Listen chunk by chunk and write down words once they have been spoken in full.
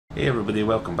Hey everybody,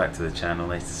 welcome back to the channel,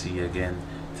 nice to see you again.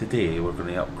 Today we're going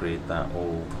to upgrade that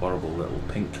old horrible little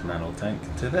pink nano tank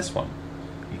to this one.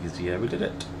 You can see how we did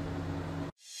it.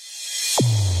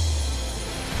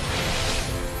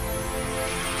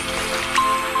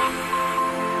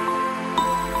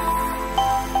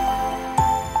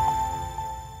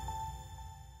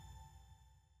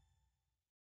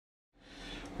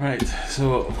 Right,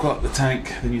 so I've got the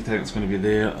tank, the new tank's going to be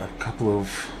there, a couple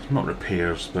of, not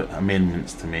repairs, but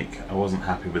amendments to make. I wasn't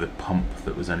happy with the pump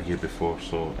that was in here before,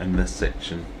 so in this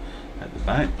section at the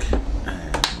back,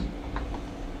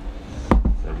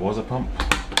 there was a pump,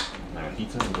 now a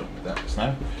heater, we don't need that just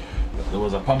now, but there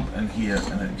was a pump in here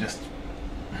and it just,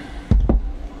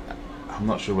 I'm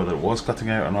not sure whether it was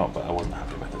cutting out or not, but I wasn't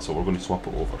happy with it, so we're going to swap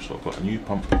it over. So I've got a new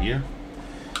pump here.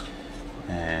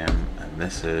 And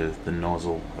this is the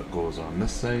nozzle that goes on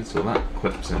this side, so that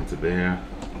clips into there,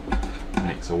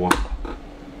 makes a water.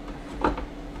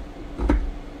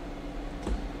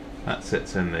 That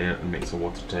sits in there and makes a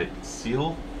watertight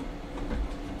seal.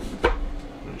 Or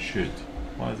it should.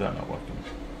 Why is that not working?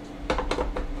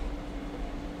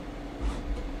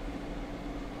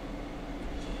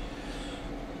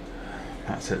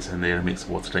 That sits in there and makes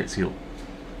a watertight seal.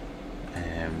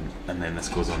 And then this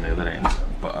goes on the other end,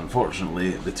 but unfortunately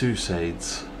the two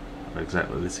sides are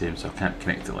exactly the same, so I can't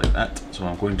connect it like that, so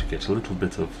I'm going to get a little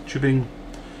bit of tubing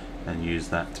and use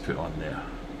that to put on there.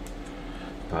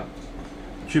 But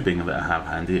tubing that I have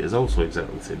handy is also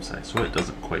exactly the same size, so it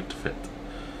doesn't quite fit.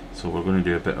 So we're going to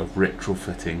do a bit of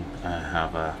retrofitting. I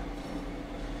have a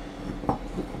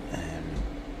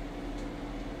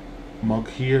mug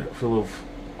here full of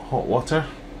hot water.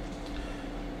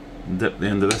 Dip the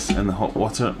end of this in the hot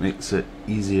water, it makes it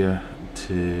easier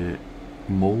to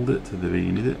mould it to the way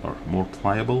you need it, or more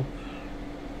pliable.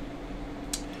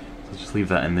 So just leave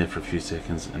that in there for a few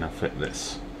seconds and I'll fit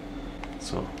this.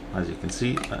 So as you can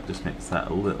see, that just makes that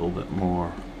a little bit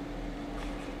more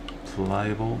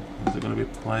pliable. Is it going to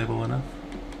be pliable enough?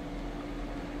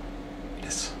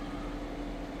 Yes.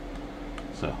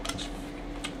 So just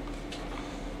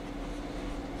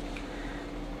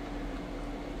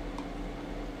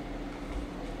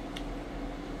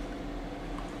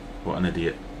what an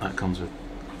idiot that comes with.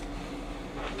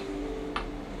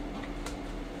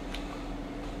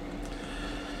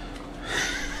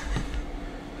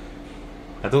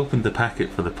 I'd opened the packet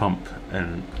for the pump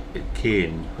and it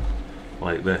came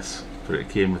like this, but it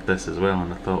came with this as well,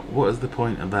 and I thought, what is the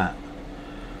point of that?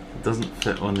 It doesn't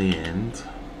fit on the end,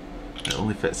 it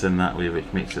only fits in that way,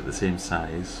 which makes it the same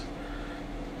size.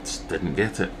 Just didn't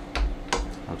get it.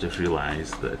 I've just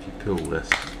realised that if you pull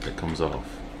this, it comes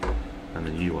off and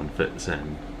the new one fits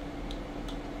in,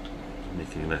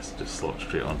 making this just slot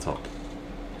straight on top.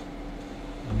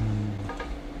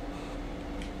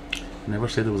 Never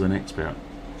said I was an expert.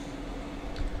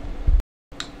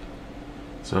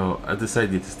 So I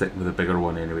decided to stick with the bigger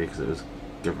one anyway because it was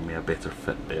giving me a better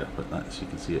fit there, but as you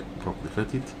can see, it properly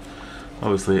fitted.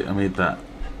 Obviously I made that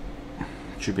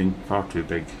tubing far too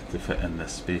big to fit in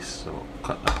this space, so I'll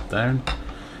cut that down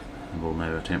and we'll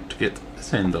now attempt to get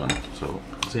this end on. So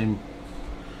same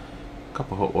cup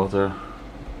of hot water,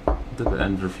 dip it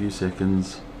in for a few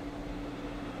seconds,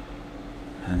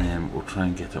 and then we'll try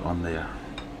and get it on there.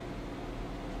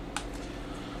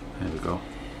 There we go.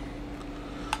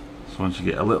 So once you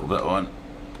get a little bit on,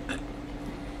 it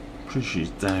pushes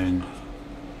down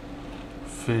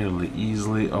fairly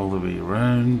easily all the way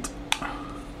around,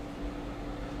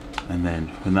 and then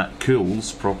when that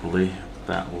cools properly,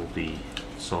 that will be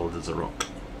solid as a rock.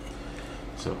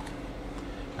 So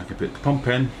I can put the pump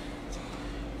in,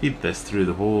 feed this through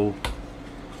the hole,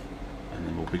 and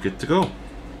then we'll be good to go.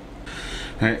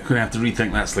 Right, going to have to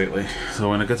rethink that slightly.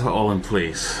 So when I get it all in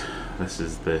place, this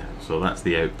is so that's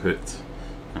the output,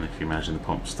 and if you imagine the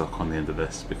pump stuck on the end of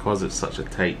this, because it's such a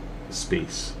tight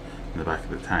space in the back of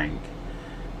the tank,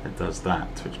 it does that,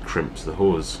 which crimps the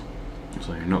hose,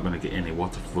 so you're not going to get any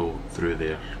water flow through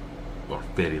there, or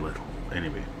very little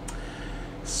anyway.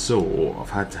 So I've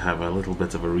had to have a little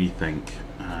bit of a rethink,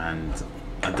 and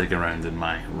I dig around in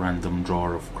my random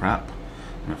drawer of crap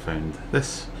and I found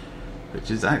this, which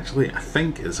is actually, I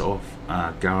think is off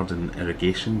a garden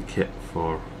irrigation kit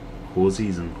for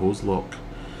hoses and hose lock,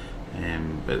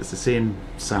 but it's the same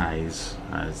size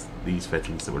as these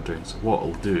fittings that we're doing. So what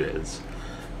I'll do is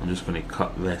I'm just going to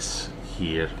cut this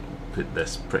here, put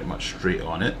this pretty much straight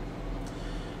on it,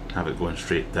 have it going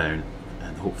straight down,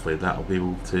 and hopefully that'll be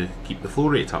able to keep the flow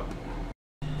rate up.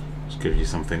 Just give you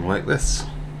something like this.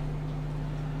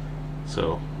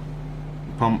 So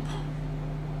pump,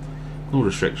 no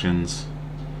restrictions,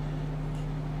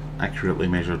 accurately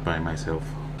measured by myself.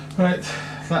 Right,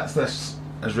 that's this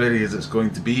as ready as it's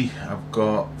going to be. I've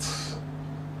got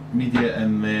media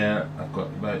in there. I've got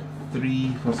about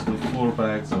 3, possibly 4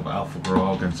 bags of alpha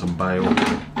grog and some bio.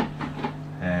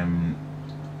 I'm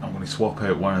going to swap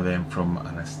out one of them from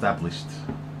an established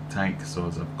tank so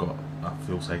as I've got a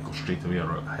full cycle straight away,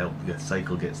 or help the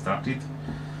cycle get started.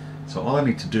 So all I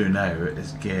need to do now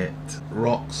is get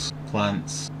rocks,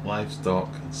 plants,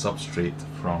 livestock and substrate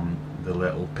from the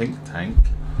little pink tank,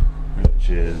 which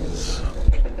is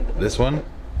this one,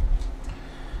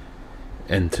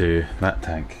 into that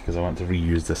tank, because I want to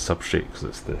reuse this substrate because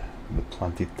it's the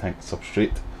planted tank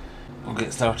substrate. We'll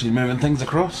get started moving things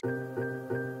across.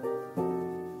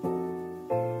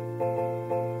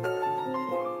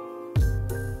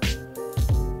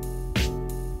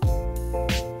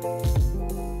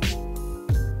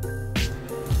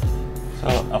 So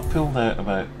I've pulled out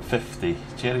about 50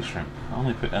 cherry shrimp. I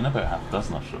only put in about half a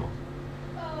dozen or so.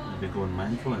 Maybe going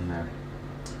mindful in there.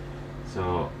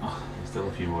 So there's still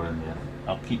a few more in there.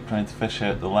 I'll keep trying to fish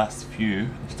out the last few.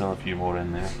 There's still a few more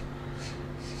in there.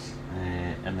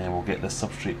 And then we'll get this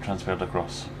substrate transferred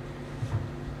across.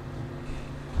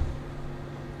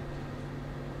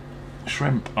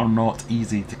 Shrimp are not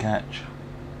easy to catch.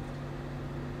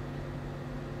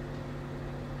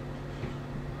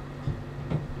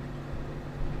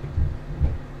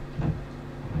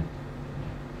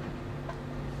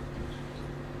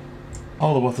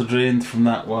 All the water drained from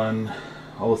that one,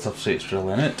 all the substrate's still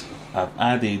in it. I've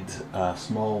added a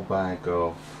small bag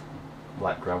of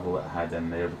black gravel that I had in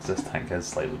there because this tank is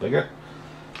slightly bigger,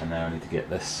 and now I need to get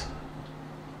this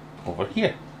over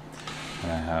here.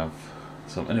 And I have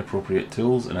some inappropriate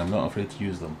tools and I'm not afraid to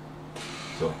use them.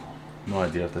 So, no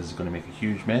idea if this is going to make a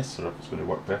huge mess or if it's going to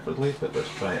work perfectly, but let's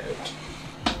try it out.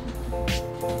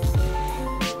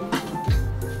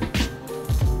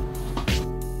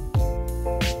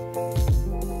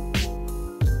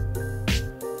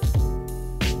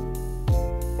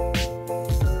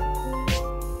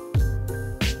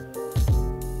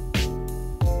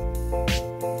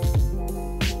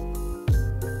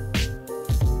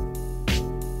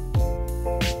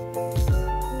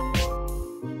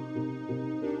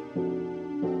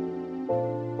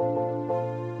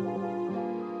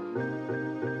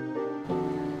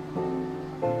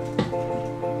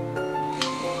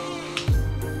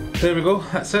 There we go,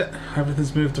 that's it.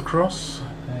 Everything's moved across.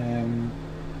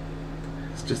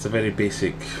 It's just a very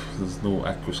basic, there's no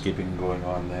aquascaping going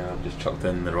on there. I've just chucked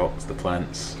in the rocks, the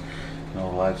plants, and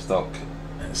all the livestock.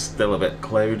 It's still a bit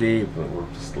cloudy, but we'll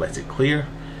just let it clear.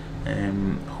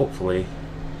 Hopefully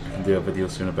I can do a video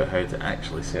soon about how to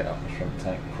actually set up a shrimp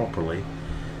tank properly.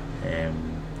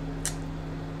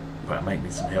 But I might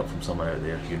need some help from someone out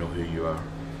there, you know who you are.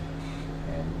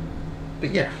 But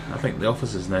yeah, I think the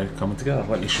office is now coming together.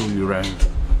 Let me show you around.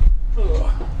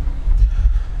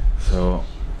 So,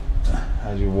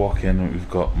 as you walk in, we've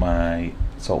got my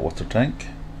saltwater tank.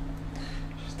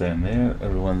 Just down there,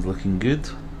 everyone's looking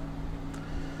good.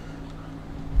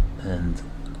 And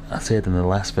I said in the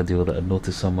last video that I'd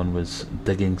noticed someone was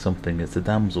digging something. It's the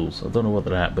damsels. I don't know what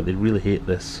they're at, but they really hate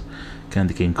this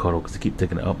candy cane coral because they keep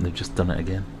digging it up and they've just done it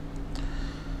again.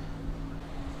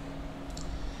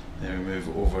 Then we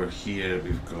move over here,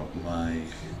 we've got my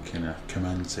kind of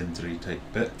command centre type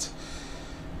bit.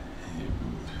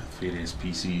 Various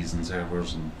PCs and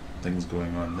servers and things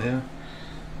going on there.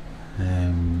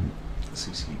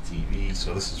 CCTV,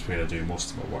 so this is where I do most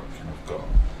of my work, and I've got,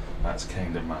 that's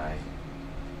kind of my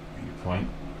viewpoint.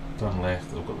 Turn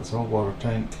left, I've got the saltwater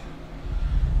tank.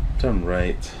 Turn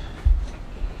right,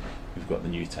 we've got the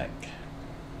new tank.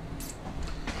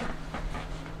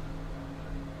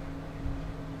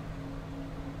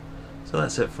 So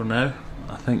that's it for now.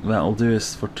 I think that'll do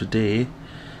us for today.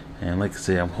 And like I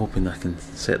say, I'm hoping I can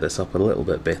set this up a little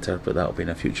bit better, but that'll be in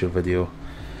a future video.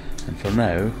 And for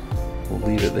now, we'll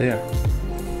leave it there.